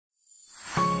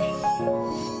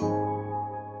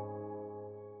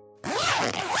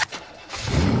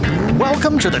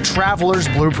Welcome to the Traveler's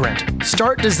Blueprint.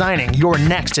 Start designing your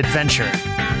next adventure.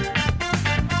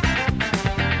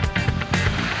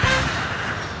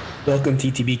 Welcome,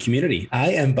 TTB community.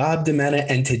 I am Bob DiManna,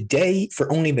 and today, for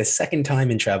only the second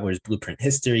time in Traveler's Blueprint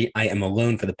history, I am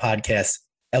alone for the podcast.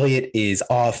 Elliot is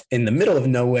off in the middle of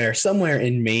nowhere, somewhere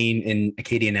in Maine, in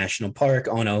Acadia National Park,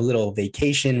 on a little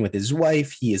vacation with his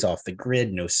wife. He is off the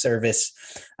grid, no service.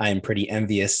 I am pretty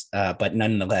envious, but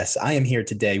nonetheless, I am here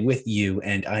today with you,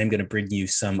 and I am going to bring you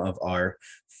some of our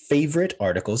favorite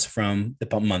articles from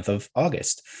the month of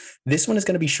August. This one is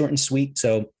going to be short and sweet,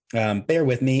 so bear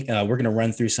with me. We're going to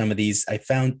run through some of these I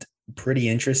found pretty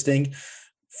interesting.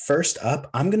 First up,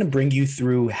 I'm going to bring you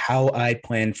through how I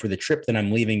planned for the trip that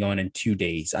I'm leaving on in 2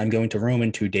 days. I'm going to Rome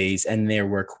in 2 days, and there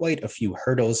were quite a few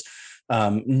hurdles.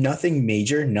 Nothing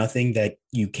major, nothing that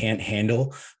you can't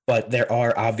handle, but there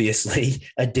are obviously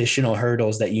additional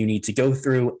hurdles that you need to go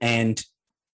through. And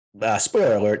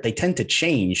spoiler alert, they tend to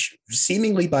change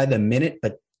seemingly by the minute,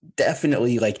 but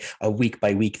definitely like a week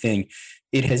by week thing.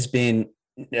 It has been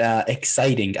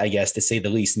exciting, I guess, to say the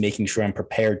least, making sure I'm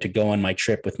prepared to go on my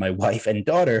trip with my wife and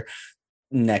daughter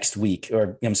next week,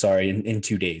 or I'm sorry, in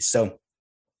 2 days. So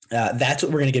that's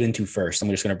what we're going to get into first. I'm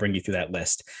just going to bring you through that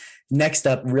list. Next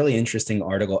up, really interesting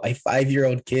article. A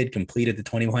 5-year-old kid completed the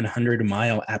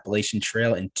 2,100-mile Appalachian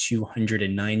Trail in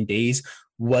 209 days.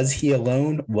 Was he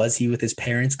alone? Was he with his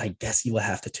parents? I guess you will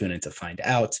have to tune in to find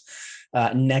out.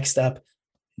 Next up,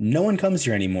 no one comes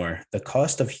here anymore. The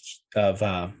cost of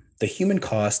the human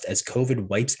cost as COVID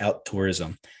wipes out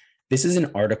tourism. This is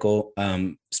an article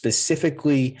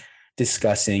specifically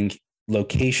discussing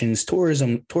locations,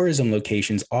 tourism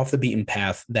locations off the beaten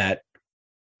path that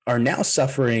are now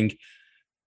suffering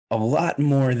a lot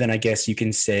more than, I guess you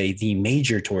can say, the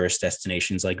major tourist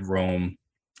destinations like Rome,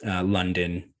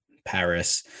 London,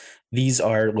 Paris. These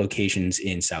are locations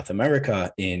in South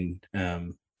America, in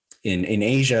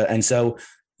Asia, and so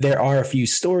there are a few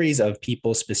stories of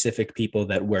specific people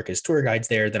that work as tour guides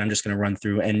there that I'm just going to run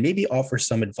through and maybe offer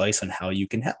some advice on how you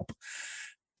can help.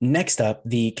 Next up,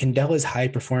 the Candela's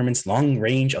high-performance,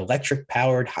 long-range,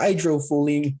 electric-powered,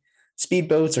 hydro-fueling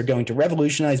speedboats are going to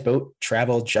revolutionize boat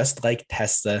travel just like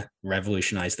Tesla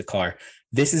revolutionized the car.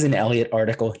 This is an Elliot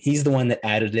article. He's the one that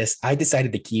added this. I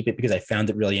decided to keep it because I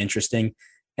found it really interesting,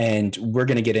 and we're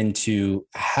going to get into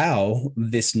how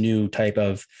this new type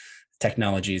of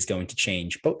technology is going to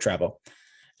change boat travel.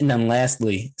 And then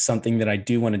lastly, something that I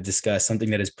do want to discuss, something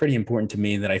that is pretty important to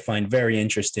me that I find very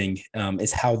interesting,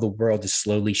 is how the world is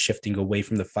slowly shifting away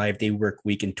from the 5-day work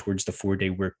week and towards the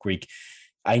 4-day work week.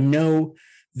 I know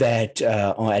that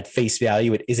at face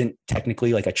value, it isn't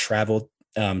technically like a travel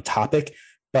topic,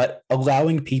 but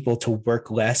allowing people to work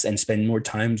less and spend more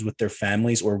times with their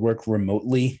families or work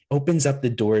remotely opens up the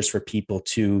doors for people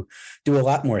to do a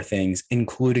lot more things,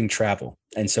 including travel.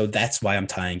 And so that's why I'm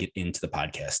tying it into the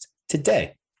podcast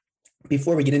today.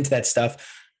 Before we get into that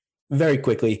stuff, very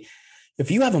quickly,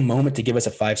 if you have a moment to give us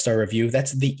a 5-star review,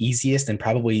 that's the easiest and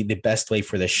probably the best way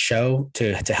for the show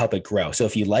to help it grow. So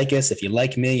if you like us, if you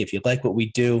like me, if you like what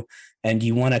we do, and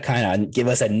you want to kind of give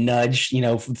us a nudge,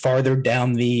 farther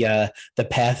down the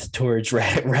path towards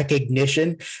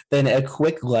recognition, then a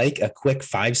quick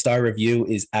 5-star review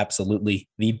is absolutely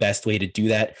the best way to do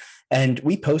that. And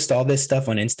we post all this stuff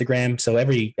on Instagram. So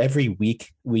every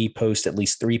week we post at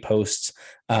least 3 posts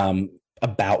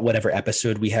about whatever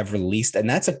episode we have released. And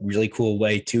that's a really cool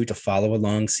way too, to follow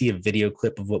along, see a video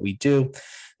clip of what we do,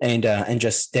 and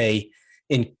just stay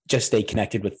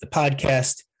connected with the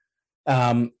podcast.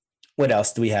 What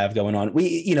else do we have going on?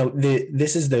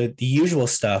 This is the usual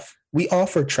stuff. We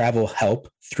offer travel help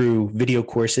through video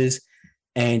courses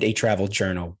and a travel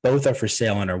journal. Both are for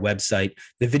sale on our website.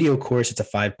 The video course, it's a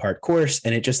 5-part course,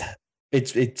 and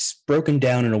it's broken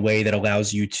down in a way that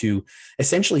allows you to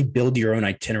essentially build your own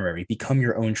itinerary, become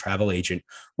your own travel agent,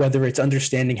 whether it's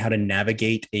understanding how to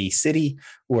navigate a city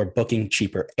or booking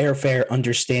cheaper airfare,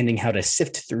 understanding how to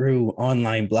sift through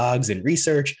online blogs and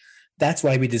research. That's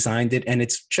why we designed it. And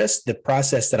it's just the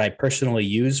process that I personally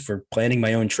use for planning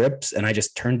my own trips. And I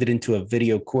just turned it into a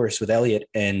video course with Elliot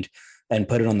and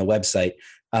put it on the website.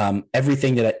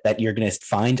 Everything that you're going to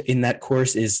find in that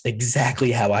course is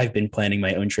exactly how I've been planning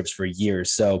my own trips for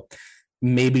years. So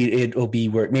maybe it'll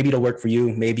work for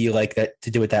you. Maybe you like that to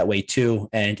do it that way too.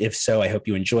 And if so, I hope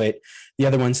you enjoy it. The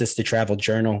other one's just the travel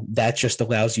journal. That just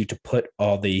allows you to put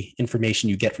all the information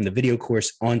you get from the video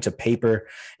course onto paper.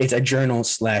 It's a journal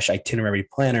 / itinerary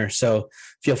planner. So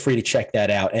feel free to check that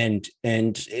out. And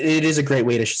it is a great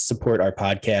way to support our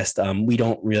podcast. We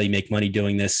don't really make money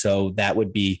doing this. So that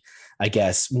would be, I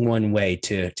guess, one way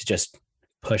to just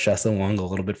push us along a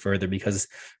little bit further, because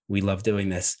we love doing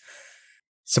this.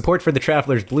 Support for the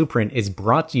Traveler's Blueprint is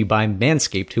brought to you by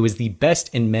Manscaped, who is the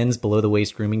best in men's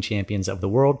below-the-waist grooming champions of the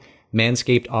world.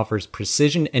 Manscaped offers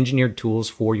precision-engineered tools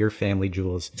for your family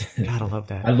jewels. God, I love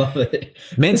that. I love it.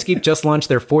 Manscaped just launched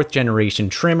their 4th-generation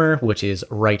trimmer, which is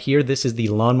right here. This is the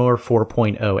Lawnmower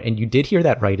 4.0, and you did hear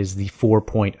that right, is the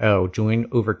 4.0. Join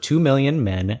over 2 million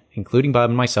men, including Bob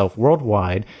and myself,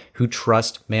 worldwide, who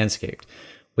trust Manscaped.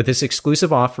 With this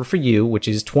exclusive offer for you, which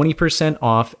is 20%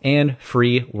 off and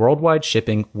free worldwide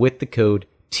shipping with the code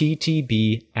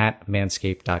TTB at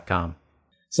manscaped.com.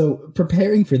 So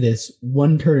preparing for this,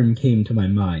 one term came to my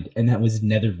mind, and that was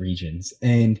nether regions.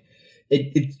 And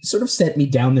it sort of set me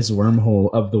down this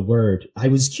wormhole of the word. I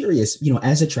was curious,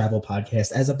 as a travel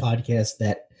podcast, as a podcast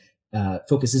that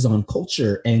focuses on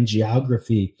culture and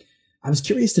geography, I was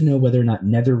curious to know whether or not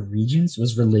nether regions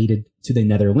was related to the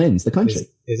Netherlands, the country.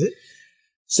 Is it?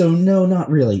 So no, not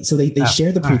really. So they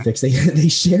share the prefix. Right. They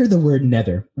share the word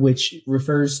nether, which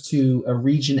refers to a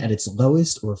region at its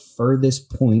lowest or furthest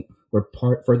point or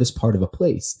furthest part of a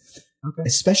place. Okay.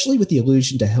 Especially with the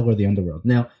allusion to hell or the underworld.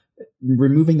 Now,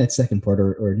 removing that second part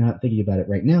or not thinking about it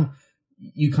right now,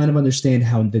 you kind of understand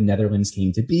how the Netherlands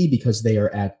came to be because they're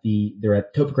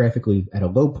topographically at a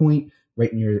low point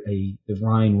right near the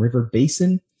Rhine River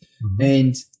basin. Mm-hmm.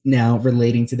 And now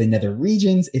relating to the nether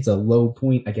regions, it's a low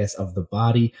point, I guess, of the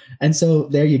body. And so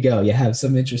there you go. You have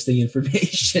some interesting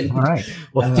information. All right.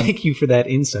 Well, thank you for that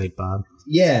insight, Bob.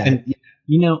 Yeah. And,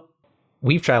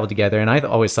 we've traveled together, and I've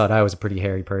always thought I was a pretty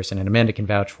hairy person, and Amanda can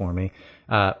vouch for me.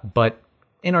 But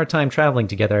in our time traveling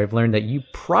together, I've learned that you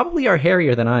probably are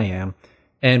hairier than I am.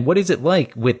 And what is it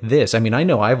like with this? I mean, I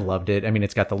know I've loved it. I mean,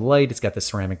 it's got the light, it's got the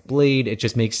ceramic blade. It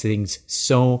just makes things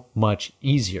so much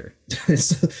easier.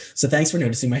 so thanks for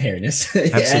noticing my hairiness.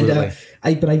 Absolutely.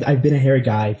 And I've been a hairy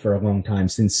guy for a long time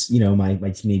since,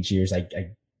 my teenage years. I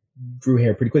grew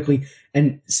hair pretty quickly.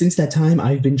 And since that time,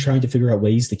 I've been trying to figure out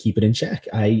ways to keep it in check.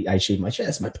 I shave my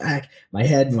chest, my back, my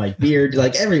head, my beard,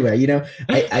 like everywhere,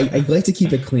 I like to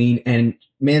keep it clean. And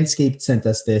Manscaped sent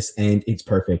us this and it's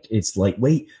perfect. It's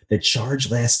lightweight. The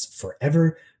charge lasts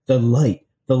forever. The light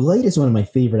is one of my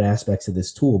favorite aspects of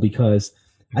this tool because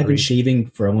I've been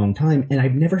shaving for a long time and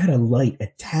I've never had a light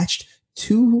attached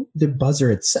to the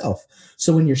buzzer itself.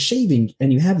 So when you're shaving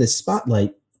and you have this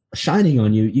spotlight shining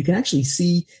on you, you can actually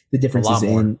see the differences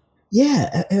in.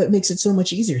 Yeah, it makes it so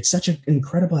much easier. It's such an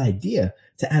incredible idea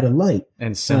to add a light.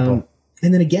 And simple.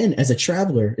 And then again, as a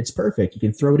traveler, it's perfect. You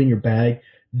can throw it in your bag.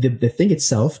 The thing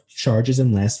itself charges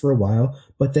and lasts for a while,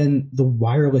 but then the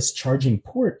wireless charging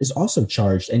port is also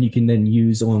charged and you can then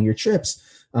use along your trips,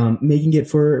 making it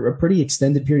for a pretty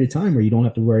extended period of time where you don't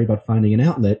have to worry about finding an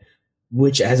outlet,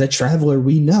 which as a traveler,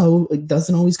 we know it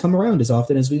doesn't always come around as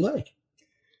often as we like.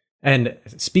 And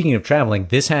speaking of traveling,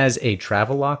 this has a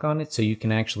travel lock on it, so you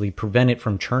can actually prevent it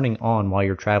from turning on while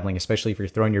you're traveling, especially if you're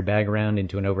throwing your bag around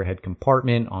into an overhead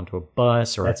compartment, onto a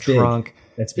bus or a trunk.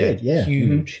 That's big, yeah.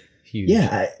 Huge. Mm-hmm. Huge.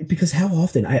 Yeah, because how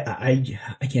often I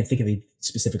can't think of the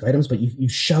specific items, but you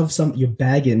shove your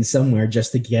bag in somewhere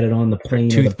just to get it on the plane,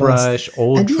 toothbrush,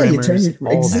 or the bus. old trimmers,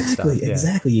 all that stuff. Yeah.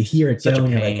 Exactly. You hear it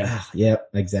going, you're like,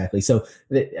 exactly. So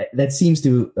that seems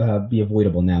to be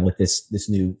avoidable now with this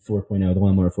new 4.0, the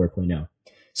Lawnmower 4.0.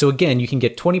 So again, you can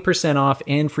get 20% off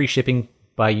and free shipping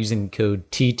by using code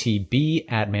TTB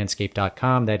at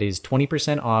manscaped.com. That is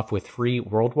 20% off with free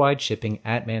worldwide shipping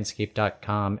at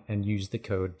manscaped.com and use the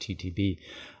code TTB.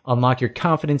 Unlock your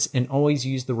confidence and always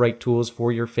use the right tools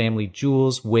for your family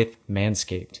jewels with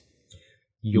Manscaped.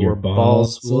 Your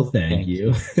balls will thank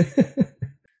you.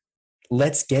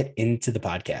 Let's get into the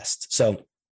podcast. So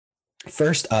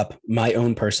first up, my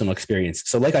own personal experience.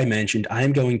 So like I mentioned,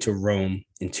 I'm going to Rome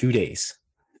in 2 days.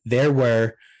 There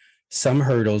were some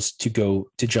hurdles to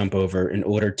jump over in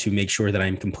order to make sure that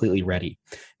I'm completely ready.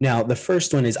 Now, the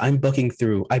first one is I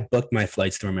booked my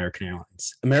flights through American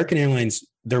Airlines. American Airlines,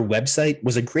 their website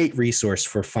was a great resource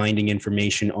for finding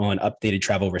information on updated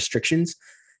travel restrictions.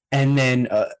 And then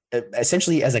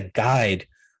essentially as a guide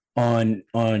on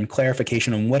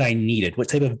clarification on what I needed, what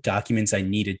type of documents I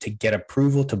needed to get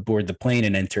approval to board the plane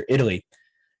and enter Italy.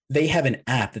 They have an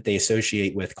app that they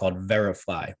associate with called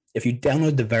Verifly. If you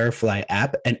download the Verifly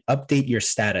app and update your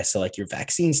status, so like your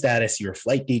vaccine status, your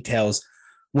flight details,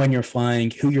 when you're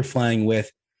flying, who you're flying with,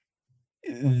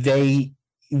 they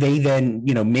then,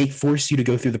 force you to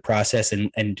go through the process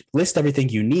and list everything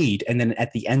you need. And then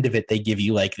at the end of it, they give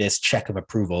you like this check of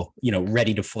approval,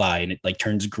 ready to fly, and it like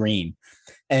turns green.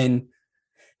 And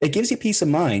it gives you peace of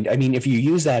mind. I mean, if you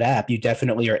use that app, you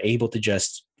definitely are able to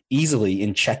just easily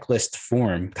in checklist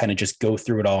form, kind of just go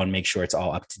through it all and make sure it's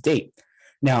all up to date.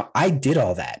 Now, I did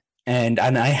all that. and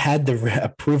I had the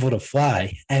approval to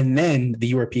fly. And then the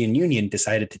European Union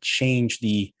decided to change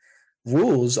the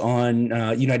rules on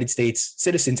United States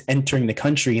citizens entering the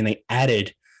country, and they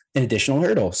added an additional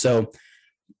hurdle. So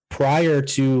prior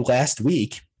to last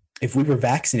week, if we were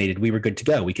vaccinated, we were good to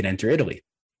go. We could enter Italy,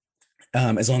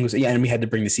 as long as, and we had to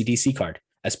bring the CDC card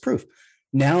as proof.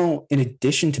 Now, in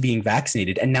addition to being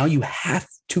vaccinated, and now you have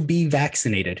to be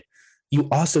vaccinated, you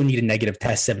also need a negative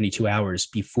test 72 hours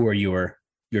before your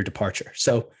departure.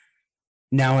 So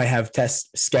now I have tests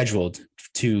scheduled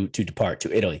to depart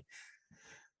to Italy.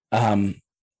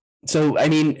 So, I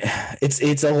mean,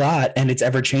 it's a lot, and it's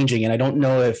ever changing. And I don't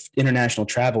know if international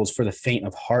travel is for the faint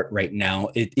of heart right now.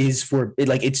 It is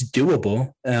it's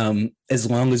doable, as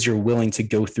long as you're willing to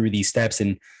go through these steps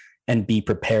and be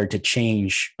prepared to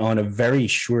change on a very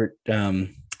short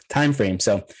time frame.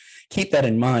 So keep that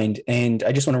in mind. And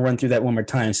I just want to run through that one more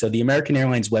time. So the American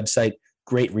Airlines website,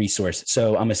 great resource.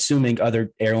 So I'm assuming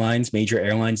other airlines, major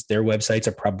airlines, their websites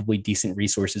are probably decent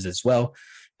resources as well.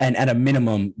 And at a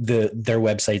minimum, their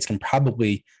websites can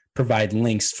probably provide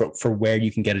links for where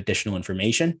you can get additional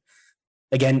information.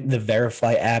 Again, the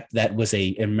Verify app, that was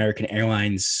a American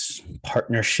Airlines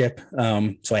partnership.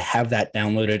 So I have that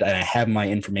downloaded, and I have my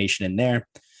information in there.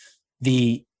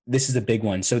 This is the big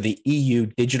one. So the EU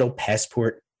digital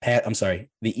the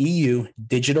EU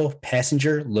digital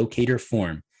passenger locator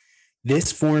form.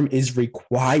 This form is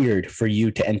required for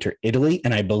you to enter Italy,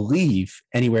 and I believe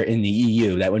anywhere in the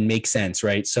EU. That would make sense,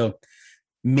 right? So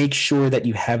make sure that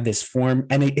you have this form.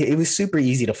 And it was super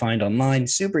easy to find online,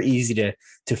 super easy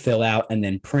to fill out and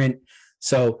then print.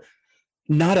 So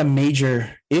not a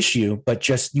major issue, but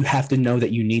just you have to know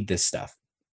that you need this stuff.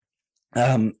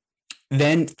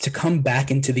 Then to come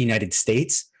back into the United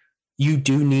States, you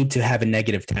do need to have a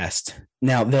negative test.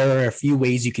 Now, there are a few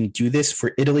ways you can do this.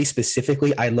 For Italy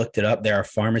specifically, I looked it up. There are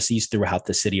pharmacies throughout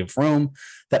the city of Rome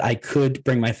that I could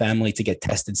bring my family to get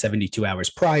tested 72 hours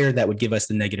prior. That would give us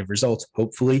the negative results,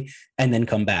 hopefully, and then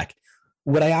come back.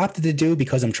 What I opted to do,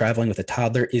 because I'm traveling with a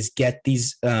toddler, is I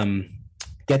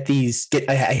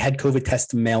had COVID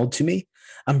tests mailed to me.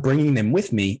 I'm bringing them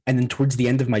with me. And then towards the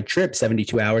end of my trip,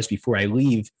 72 hours before I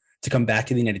leave to come back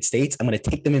to the United States, I'm going to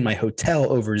take them in my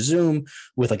hotel over Zoom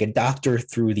with like a doctor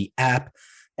through the app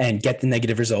and get the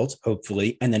negative results,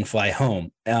 hopefully, and then fly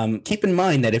home. Keep in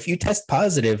mind that if you test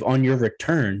positive on your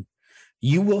return,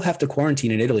 you will have to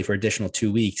quarantine in Italy for additional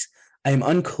 2 weeks. I am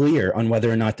unclear on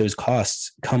whether or not those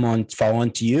costs fall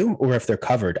onto you or if they're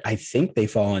covered. I think they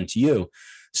fall onto you.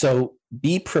 So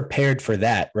be prepared for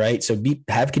that, right? So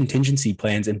have contingency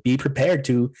plans and be prepared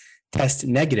to test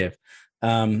negative.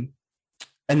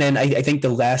 And then I think the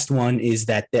last one is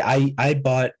that I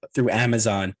bought through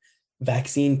Amazon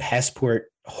vaccine passport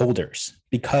holders,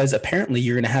 because apparently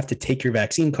you're going to have to take your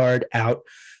vaccine card out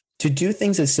to do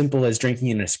things as simple as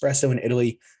drinking an espresso in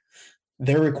Italy.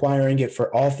 They're requiring it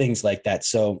for all things like that.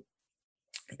 So,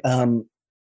 have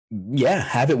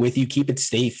it with you, keep it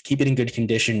safe, keep it in good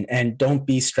condition, and don't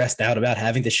be stressed out about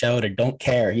having to show it, or don't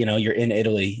care. You're in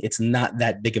Italy. It's not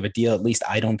that big of a deal. At least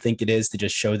I don't think it is, to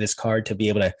just show this card to be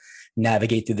able to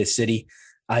navigate through this city.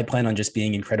 I plan on just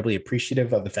being incredibly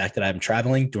appreciative of the fact that I'm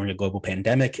traveling during a global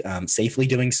pandemic, safely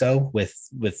doing so with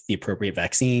the appropriate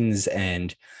vaccines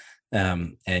and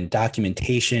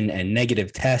documentation and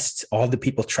negative tests. All the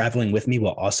people traveling with me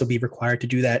will also be required to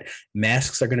do that.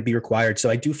 Masks are going to be required. So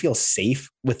I do feel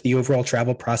safe with the overall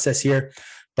travel process here,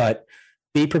 but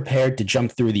be prepared to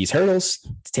jump through these hurdles,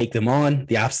 to take them on.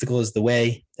 The obstacle is the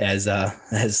way, as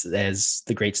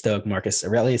the great Stoic Marcus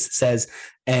Aurelius says,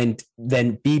 and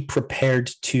then be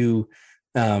prepared to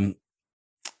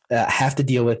have to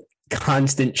deal with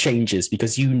constant changes,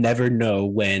 because you never know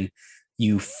when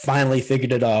you finally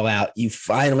figured it all out. You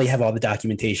finally have all the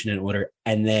documentation in order,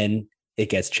 and then it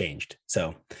gets changed.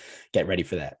 So get ready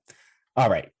for that. All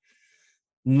right.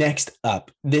 Next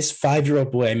up, this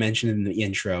 5-year-old boy I mentioned in the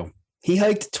intro. He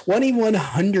hiked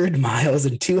 2,100 miles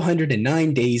in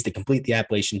 209 days to complete the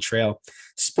Appalachian Trail.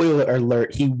 Spoiler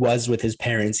alert, he was with his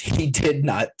parents. He did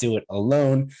not do it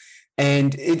alone.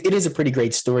 And it is a pretty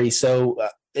great story. So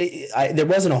there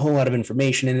wasn't a whole lot of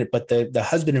information in it, but the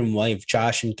husband and wife,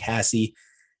 Josh and Cassie,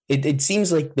 it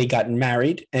seems like they got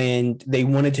married and they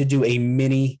wanted to do a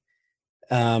mini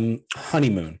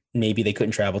honeymoon. Maybe they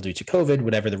couldn't travel due to COVID,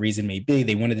 whatever the reason may be.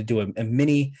 They wanted to do a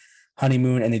mini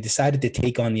honeymoon, and they decided to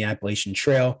take on the Appalachian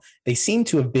Trail. They seem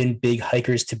to have been big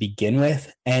hikers to begin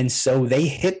with, and so they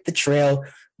hit the trail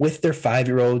with their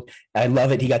 5-year-old. I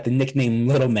love it. He got the nickname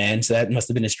Little Man, so that must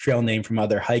have been his trail name from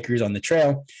other hikers on the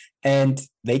trail, and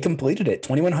they completed it,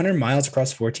 2,100 miles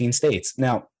across 14 states.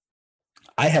 Now,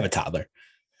 I have a toddler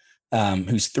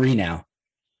who's 3 now.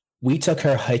 We took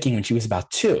her hiking when she was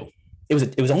about 2.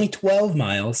 It was only 12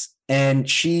 miles, and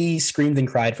she screamed and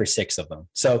cried for 6 of them.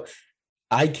 So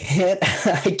I can't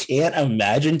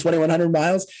imagine 2,100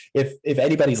 miles. If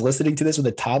anybody's listening to this with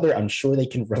a toddler, I'm sure they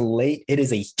can relate. It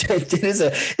is a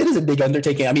big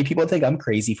undertaking. I mean, people think I'm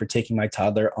crazy for taking my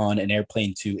toddler on an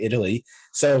airplane to Italy.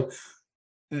 So,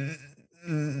 to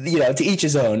each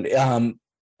his own.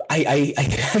 I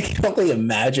can only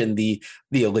imagine the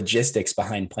logistics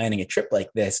behind planning a trip like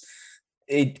this.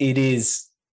 It is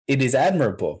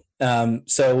admirable.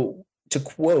 So to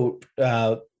quote,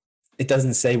 it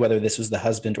doesn't say whether this was the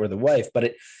husband or the wife,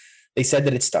 but they said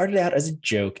that it started out as a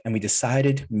joke, and we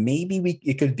decided maybe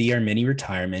it could be our mini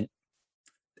retirement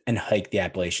and hike the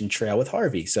Appalachian Trail with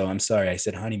Harvey. So I'm sorry I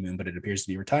said honeymoon, but it appears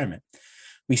to be retirement.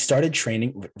 We started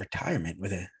training retirement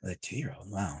with a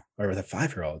 2-year-old. Wow. Or with a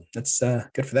 5-year-old. That's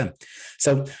good for them.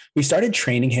 So we started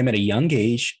training him at a young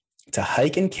age to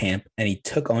hike and camp, and he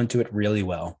took onto it really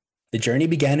well. The journey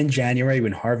began in January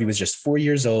when Harvey was just 4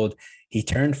 years old. He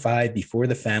turned 5 before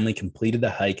the family completed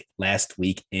the hike last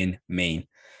week in Maine.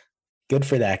 Good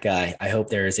for that guy. I hope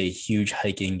there is a huge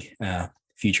hiking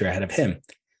future ahead of him.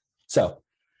 So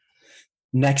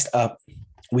next up,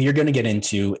 we are going to get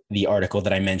into the article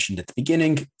that I mentioned at the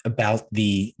beginning about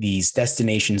these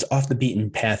destinations, off the beaten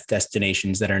path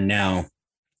destinations that are now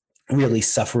really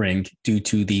suffering due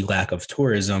to the lack of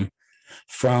tourism,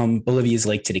 from Bolivia's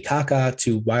Lake Titicaca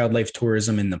to wildlife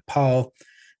tourism in Nepal.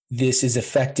 This is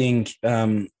affecting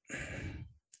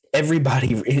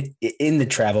everybody in the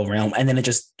travel realm, and then it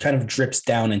just kind of drips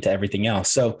down into everything else.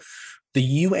 So the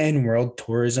UN World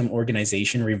Tourism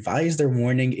Organization revised their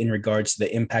warning in regards to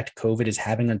the impact COVID is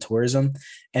having on tourism,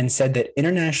 and said that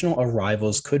international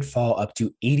arrivals could fall up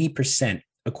to 80%,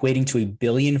 equating to 1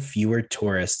 billion fewer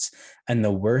tourists, and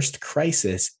the worst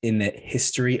crisis in the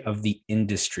history of the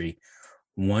industry.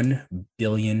 1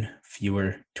 billion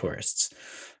fewer tourists.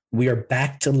 We are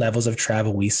back to levels of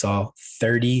travel we saw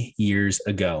 30 years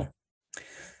ago.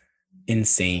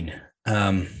 Insane.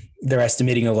 They're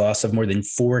estimating a loss of more than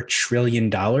 $4 trillion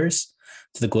to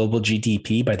the global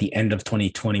GDP by the end of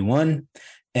 2021.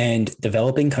 And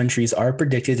developing countries are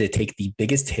predicted to take the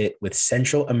biggest hit, with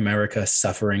Central America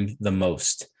suffering the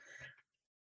most.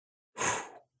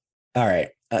 All right.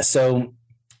 So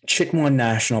Chitwan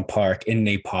National Park in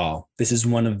Nepal. This is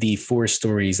one of the 4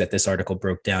 stories that this article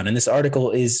broke down. And this article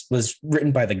was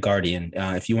written by The Guardian.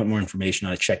 If you want more information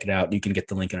on it, check it out. You can get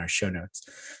the link in our show notes.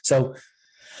 So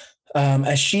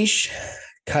Ashish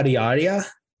Kadiaria,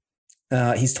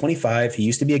 he's 25. He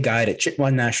used to be a guide at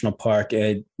Chitwan National Park,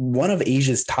 one of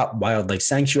Asia's top wildlife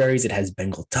sanctuaries. It has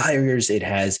Bengal tigers. It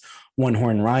has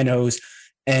one-horned rhinos.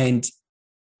 And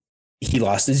he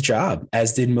lost his job,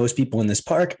 as did most people in this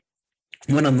park.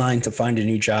 Went online to find a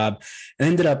new job and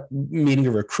ended up meeting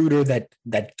a recruiter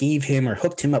that gave him or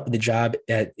hooked him up with a job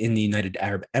in the United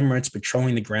Arab Emirates,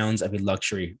 patrolling the grounds of a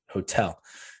luxury hotel.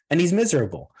 And he's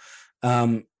miserable.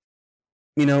 So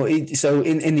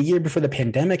in the year before the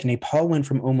pandemic, Nepal went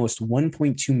from almost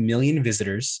 1.2 million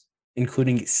visitors,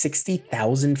 including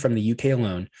 60,000 from the UK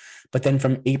alone. But then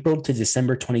from April to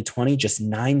December 2020, just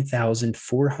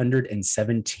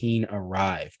 9,417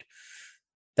 arrived.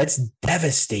 That's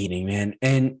devastating, man.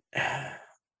 And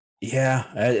yeah,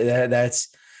 that's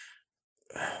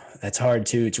hard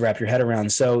to wrap your head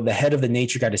around. So the head of the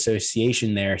Nature Guide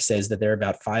Association there says that there are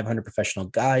about 500 professional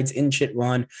guides in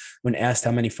Chitwan. When asked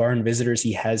how many foreign visitors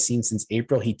he has seen since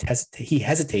April, he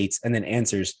hesitates and then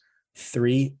answers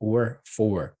 3 or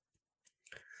 4.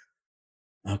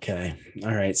 Okay.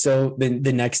 All right. So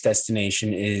the next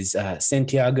destination is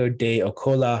Santiago de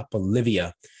Ocola,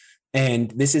 Bolivia.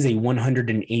 And this is a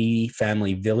 180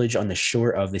 family village on the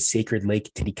shore of the sacred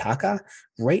Lake Titicaca,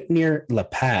 right near La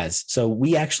Paz. So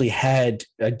we actually had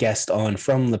a guest on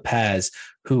from La Paz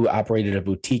who operated a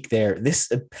boutique there.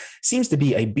 This seems to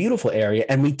be a beautiful area.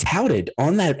 And we touted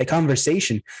on that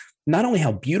conversation not only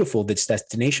how beautiful this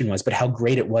destination was, but how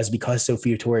great it was because so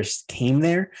few tourists came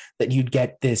there, that you'd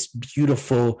get this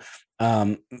beautiful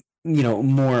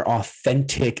more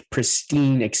authentic,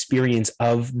 pristine experience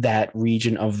of that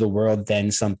region of the world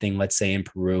than something, let's say, in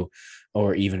Peru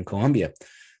or even Colombia.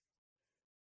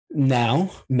 Now,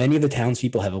 many of the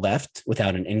townspeople have left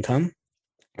without an income,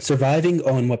 surviving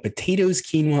on what potatoes,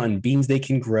 quinoa, and beans they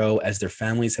can grow, as their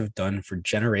families have done for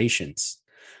generations.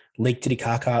 Lake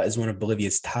Titicaca is one of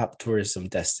Bolivia's top tourism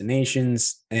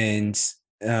destinations, and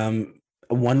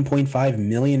 1.5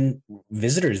 million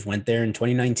visitors went there in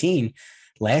 2019.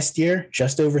 Last year,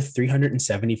 just over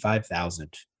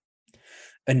 375,000.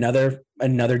 Another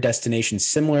destination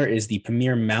similar is the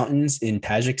Pamir Mountains in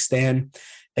Tajikistan.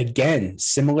 again,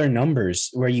 similar numbers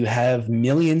where you have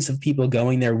millions of people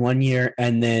going there one year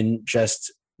and then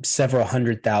just several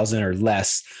 100,000 or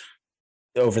less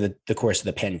over the course of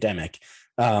the pandemic.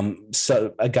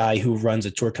 So a guy who runs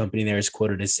a tour company there is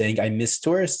quoted as saying, "I miss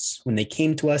tourists. When they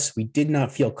came to us, we did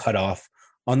not feel cut off.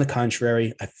 On the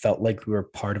contrary, I felt like we were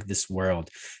part of this world."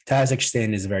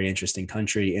 Kazakhstan is a very interesting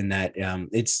country in that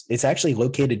it's actually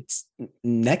located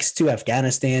next to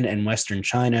Afghanistan and Western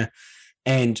China.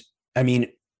 And I mean,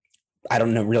 I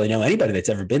don't really know anybody that's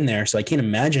ever been there, so I can't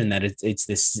imagine that it's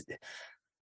this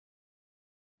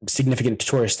significant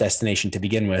tourist destination to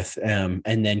begin with, and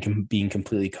then being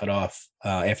completely cut off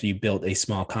after you built a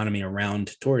small economy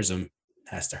around tourism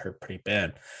has to hurt pretty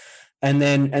bad. And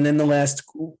then the last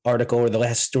article, or the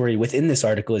last story within this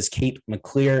article, is Cape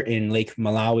Maclear in Lake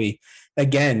Malawi.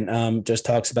 Again, just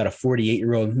talks about a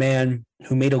 48-year-old man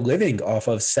who made a living off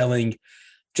of selling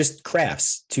just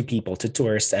crafts to people, to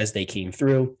tourists as they came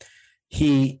through.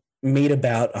 He made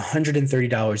about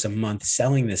 $130 a month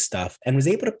selling this stuff and was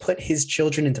able to put his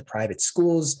children into private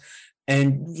schools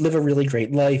and live a really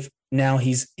great life. Now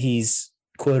he's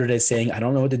quoted as saying, "I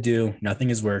don't know what to do. Nothing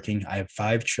is working. I have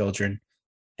 5 children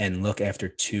and look after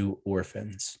 2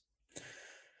 orphans."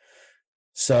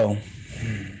 So,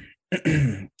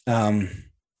 yeah.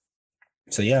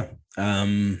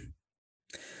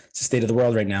 It's the state of the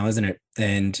world right now, isn't it?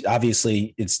 And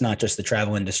obviously it's not just the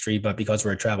travel industry, but because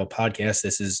we're a travel podcast,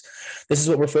 this is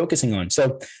what we're focusing on.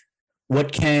 So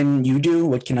what can you do?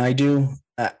 What can I do?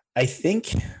 I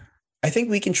think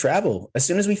we can travel as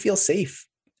soon as we feel safe.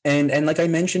 And like I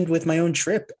mentioned with my own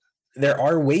trip, there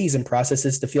are ways and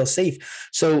processes to feel safe.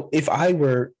 So if I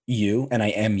were you, and I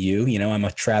am you, I'm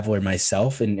a traveler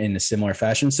myself in a similar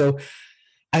fashion. So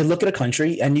I look at a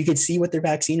country and you can see what their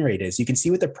vaccine rate is. You can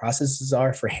see what their processes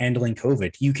are for handling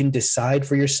COVID. You can decide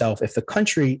for yourself if the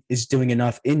country is doing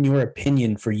enough, in your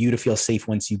opinion, for you to feel safe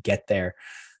once you get there.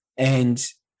 And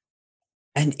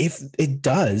if it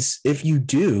does, if you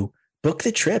do, book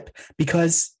the trip,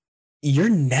 because you're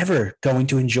never going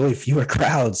to enjoy fewer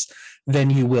crowds than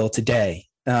you will today.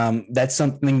 That's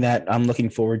something that I'm looking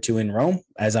forward to in Rome,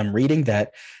 as I'm reading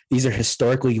that these are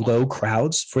historically low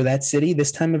crowds for that city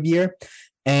this time of year.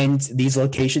 And these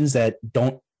locations that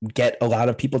don't get a lot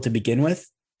of people to begin with,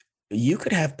 you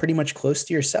could have pretty much close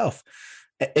to yourself.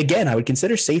 Again, I would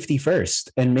consider safety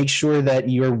first and make sure that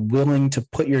you're willing to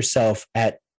put yourself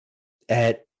at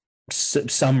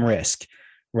some risk,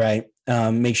 right?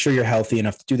 Make sure you're healthy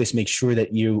enough to do this. Make sure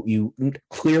that you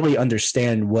clearly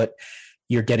understand what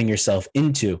you're getting yourself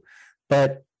into.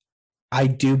 But I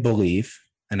do believe,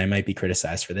 and I might be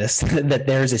criticized for this, that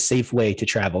there's a safe way to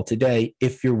travel today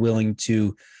if you're willing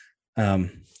to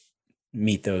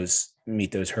meet those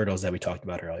hurdles that we talked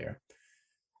about earlier.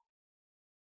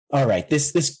 All right,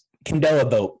 this Candela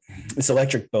boat, this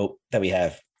electric boat that we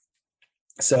have.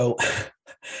 So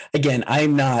again,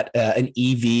 I'm not an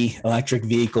EV, electric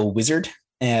vehicle wizard.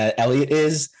 Elliot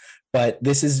is, but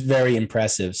this is very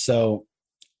impressive. So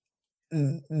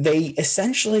they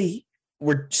essentially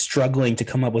we're struggling to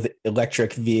come up with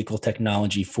electric vehicle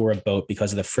technology for a boat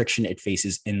because of the friction it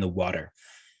faces in the water.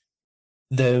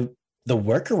 The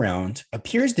workaround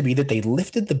appears to be that they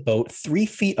lifted the boat 3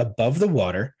 feet above the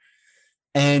water,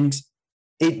 and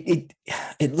it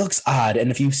looks odd. And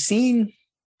if you've seen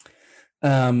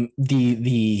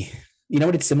the you know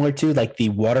what it's similar to, like the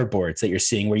water boards that you're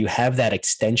seeing, where you have that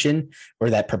extension or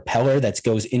that propeller that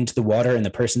goes into the water and the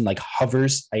person like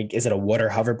hovers. Is it a water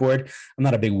hoverboard? I'm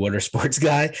not a big water sports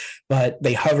guy, but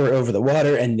they hover over the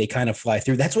water and they kind of fly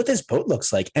through. That's what this boat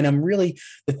looks like. And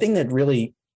the thing that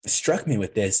really struck me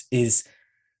with this is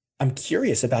I'm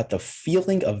curious about the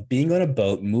feeling of being on a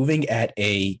boat, moving at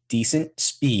a decent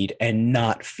speed and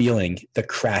not feeling the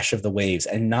crash of the waves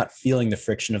and not feeling the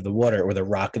friction of the water or the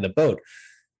rock of the boat,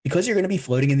 because you're going to be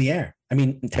floating in the air. I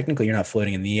mean, technically you're not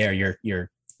floating in the air. You're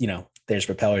there's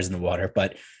propellers in the water,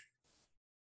 but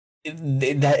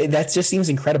that just seems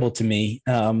incredible to me.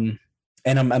 And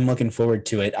I'm looking forward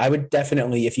to it. I would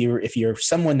definitely, if you're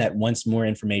someone that wants more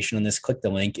information on this, click the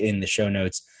link in the show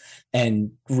notes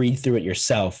and read through it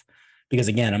yourself. Because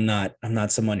again, I'm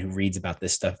not someone who reads about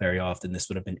this stuff very often. This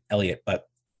would have been Elliot, but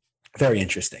very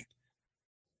interesting.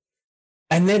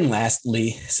 And then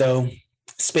lastly, so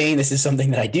Spain, this is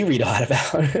something that I do read a lot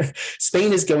about.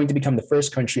 Spain is going to become the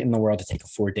first country in the world to take a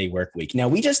 4-day work week. Now,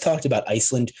 we just talked about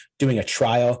Iceland doing a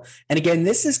trial. And again,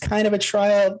 this is kind of a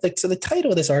trial. So the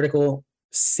title of this article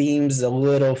seems a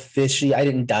little fishy. I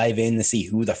didn't dive in to see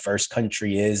who the first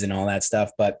country is and all that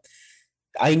stuff, but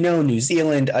I know New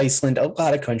Zealand, Iceland, a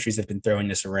lot of countries have been throwing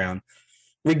this around.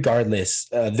 Regardless,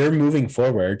 they're moving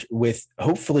forward with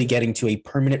hopefully getting to a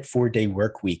permanent 4-day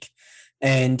work week.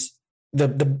 And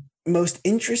the most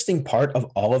interesting part of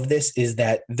all of this is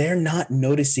that they're not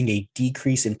noticing a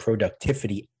decrease in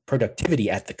productivity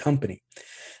at the company.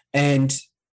 And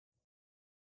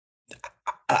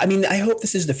I mean, I hope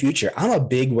this is the future. I'm a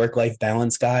big work-life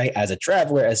balance guy as a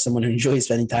traveler, as someone who enjoys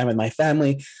spending time with my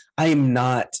family. I am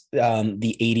not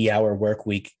the 80-hour work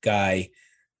week guy,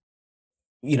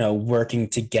 working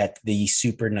to get the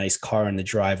super nice car in the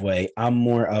driveway. I'm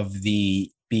more of the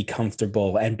be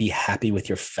comfortable and be happy with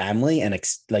your family and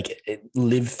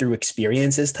live through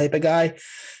experiences type of guy.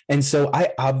 And so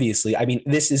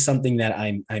this is something that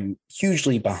I'm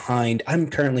hugely behind. I'm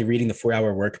currently reading The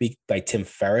 4-Hour Workweek by Tim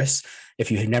Ferriss. If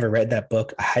you have never read that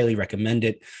book, I highly recommend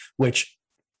it, which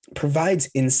provides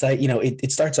insight.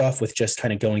 It starts off with just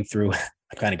kind of going through,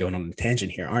 I'm kind of going on a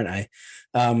tangent here, aren't I?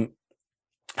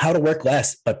 How to work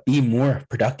less, but be more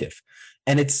productive.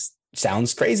 And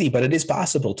sounds crazy, but it is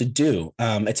possible to do.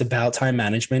 It's about time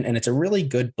management, and it's a really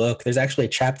good book. There's actually a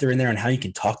chapter in there on how you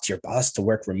can talk to your boss to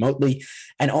work remotely.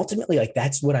 And ultimately,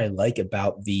 that's what I like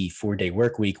about the 4-day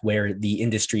work week, where the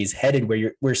industry is headed,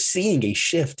 where we're seeing a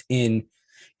shift in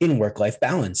work-life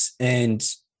balance. And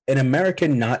in America,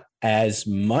 not as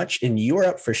much. In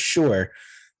Europe, for sure.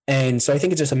 And so I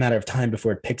think it's just a matter of time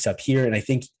before it picks up here. And I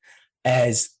think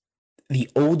as the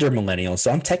older millennials,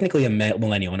 so I'm technically a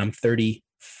millennial, and I'm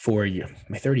 34, am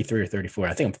I 33 or 34?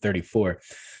 I think I'm 34.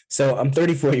 So I'm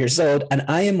 34 years old, and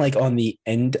I am on the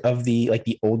end of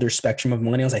the older spectrum of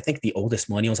millennials. I think the oldest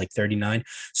millennial is 39.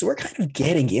 So we're kind of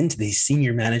getting into these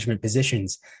senior management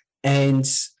positions. And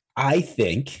I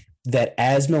think that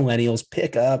as millennials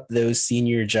pick up those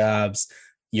senior jobs,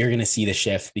 you're going to see the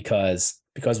shift because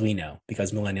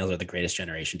millennials are the greatest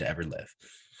generation to ever live.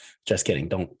 Just kidding.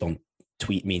 Don't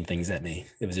tweet mean things at me.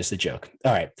 It was just a joke.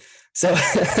 All right. So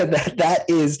that's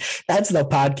the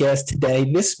podcast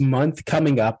today. This month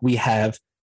coming up, we have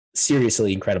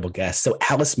seriously incredible guests. So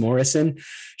Alice Morrison,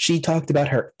 she talked about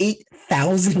her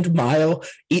 8,000 mile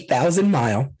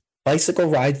bicycle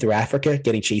ride through Africa,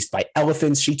 getting chased by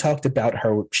elephants. She talked about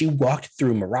she walked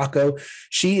through Morocco.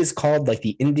 She is called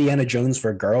the Indiana Jones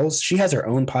for girls. She has her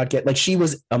own podcast. She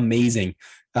was amazing.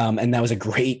 And that was a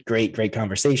great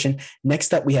conversation.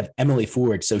 Next up, we have Emily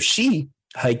Ford. So she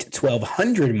hiked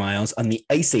 1,200 miles on the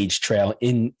Ice Age Trail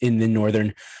in the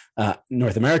northern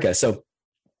North America. So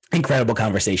incredible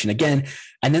conversation again.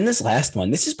 And then this last one,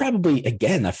 this is probably,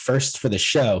 again, a first for the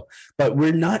show, but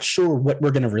we're not sure what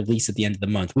we're going to release at the end of the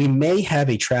month. We may have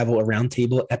a travel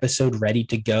roundtable episode ready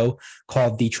to go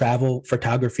called the Travel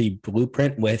Photography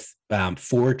Blueprint with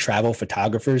 4 travel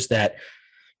photographers that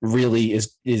really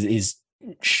is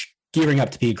gearing up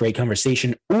to be a great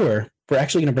conversation. Or we're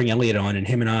actually going to bring Elliot on, and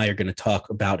him and I are going to talk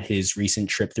about his recent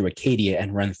trip through Acadia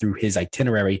and run through his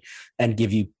itinerary and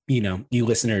give you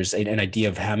listeners an idea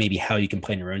of how you can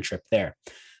plan your own trip there.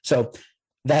 So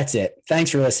that's it.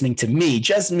 Thanks for listening to me,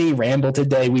 just me ramble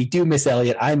today. We do miss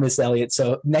Elliot. I miss Elliot.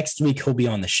 So next week he'll be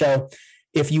on the show.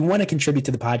 If you want to contribute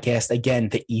to the podcast, again,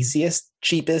 the easiest,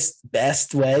 cheapest,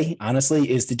 best way, honestly,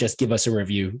 is to just give us a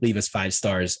review, leave us 5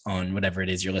 stars on whatever it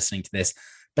is you're listening to this.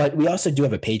 But we also do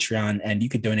have a Patreon, and you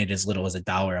could donate as little as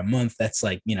 $1 a month. That's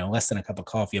less than a cup of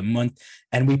coffee a month.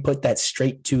 And we put that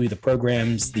straight to the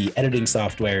programs, the editing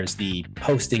softwares, the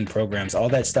posting programs, all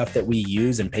that stuff that we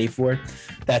use and pay for.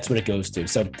 That's what it goes to.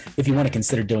 So if you want to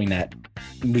consider doing that,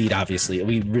 we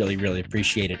really, really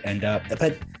appreciate it. And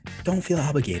but don't feel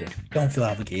obligated. Don't feel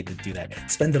obligated to do that.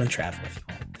 Spend it on travel if you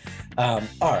want.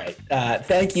 All right.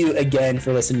 Thank you again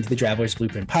for listening to the Traveler's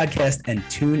Blueprint podcast, and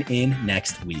tune in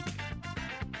next week.